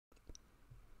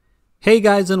Hey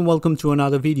guys, and welcome to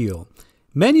another video.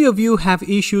 Many of you have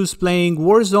issues playing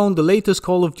Warzone, the latest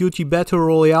Call of Duty Battle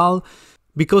Royale,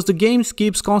 because the game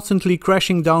keeps constantly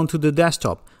crashing down to the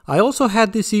desktop. I also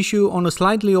had this issue on a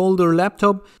slightly older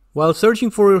laptop. While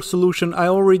searching for a solution, I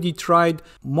already tried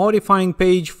modifying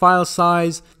page file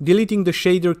size, deleting the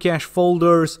shader cache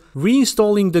folders,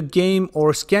 reinstalling the game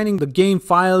or scanning the game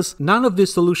files. None of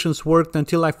these solutions worked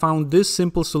until I found this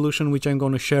simple solution which I'm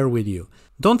going to share with you.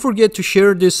 Don't forget to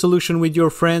share this solution with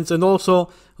your friends, and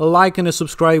also a like and a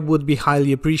subscribe would be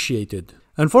highly appreciated.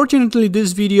 Unfortunately,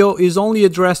 this video is only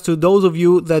addressed to those of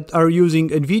you that are using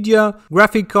Nvidia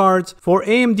graphic cards. For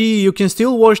AMD, you can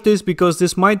still watch this because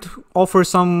this might offer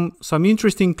some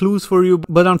interesting clues for you,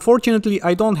 but unfortunately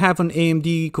I don't have an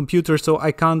AMD computer, so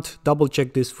I can't double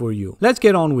check this for you. Let's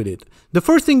get on with it. The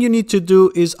first thing you need to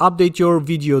do is update your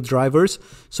video drivers.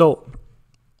 So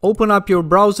open up your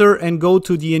browser and go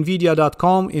to the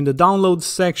Nvidia.com. In the downloads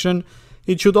section,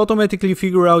 it should automatically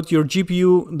figure out your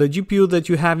GPU, the GPU that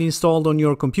you have installed on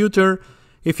your computer.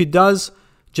 If it does,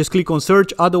 just click on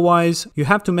search. Otherwise, you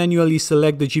have to manually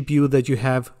select the GPU that you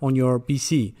have on your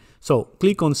PC. So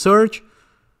click on search,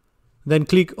 then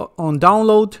click on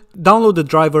download the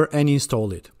driver and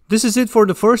install it. This is it for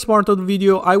the first part of the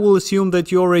video. I will assume that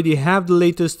you already have the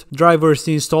latest drivers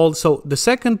installed. So the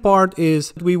second part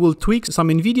is we will tweak some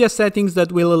Nvidia settings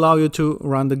that will allow you to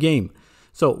run the game.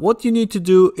 So what you need to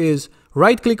do is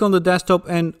right click on the desktop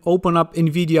and open up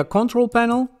Nvidia control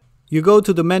panel. You go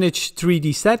to the manage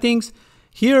 3D settings.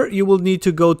 Here you will need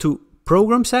to go to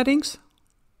program settings.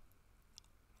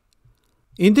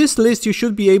 In this list, you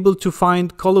should be able to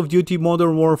find Call of Duty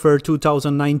Modern Warfare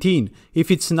 2019. If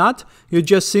it's not, you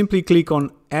just simply click on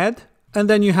Add, and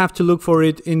then you have to look for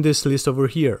it in this list over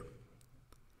here.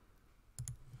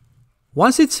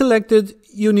 Once it's selected,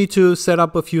 you need to set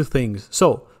up a few things.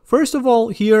 So, first of all,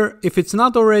 here, if it's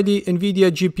not already Nvidia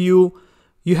GPU,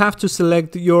 you have to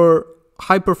select your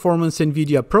high-performance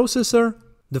Nvidia processor.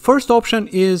 The first option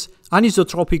is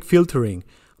anisotropic filtering.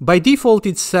 By default,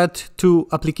 it's set to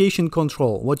application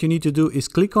control. What you need to do is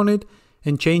click on it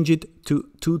and change it to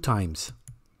 2 times.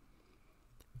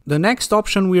 The next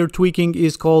option we are tweaking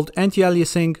is called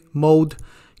anti-aliasing mode.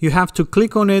 You have to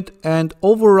click on it and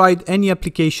override any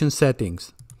application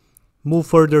settings. Move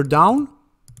further down.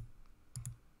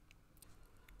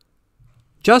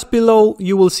 Just below,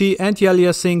 you will see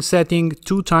anti-aliasing setting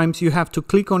 2 times. You have to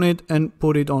click on it and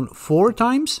put it on 4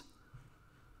 times.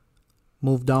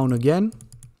 Move down again.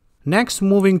 Next,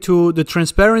 moving to the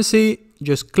transparency,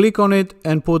 just click on it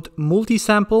and put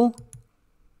multi-sample.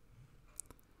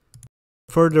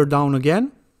 Further down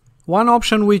again. One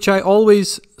option which I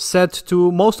always set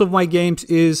to most of my games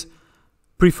is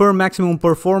prefer maximum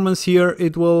performance. Here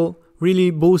it will really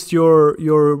boost your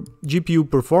GPU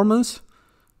performance.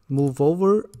 Move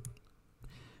over.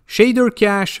 Shader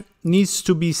cache needs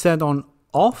to be set on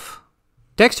off.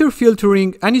 Texture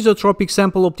filtering, anisotropic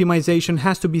sample optimization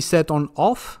has to be set on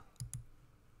off.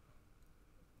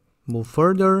 Move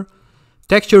further.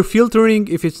 Texture filtering,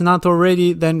 if it's not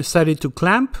already, then set it to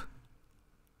clamp.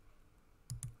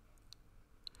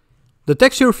 The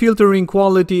texture filtering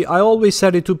quality, I always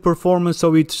set it to performance,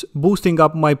 so it's boosting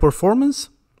up my performance.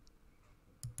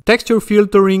 Texture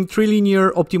filtering,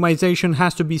 trilinear optimization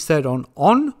has to be set on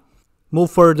on.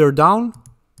 Move further down.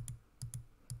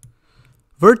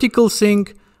 Vertical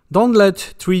sync, don't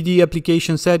let 3D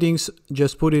application settings,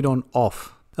 just put it on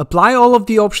off. Apply all of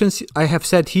the options I have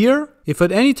set here. If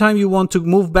at any time you want to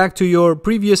move back to your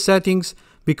previous settings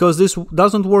because this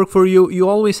doesn't work for you, you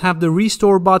always have the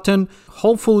restore button.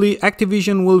 Hopefully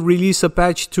Activision will release a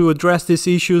patch to address these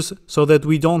issues so that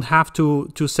we don't have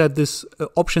to set these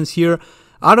options here.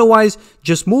 Otherwise,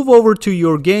 just move over to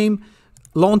your game,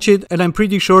 launch it, and I'm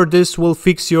pretty sure this will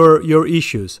fix your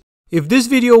issues. If this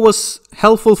video was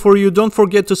helpful for you, don't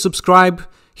forget to subscribe.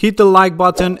 Hit the like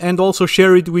button and also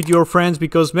share it with your friends,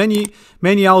 because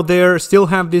many out there still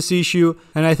have this issue,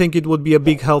 and I think it would be a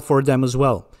big help for them as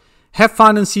well. Have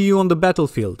fun and see you on the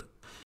battlefield.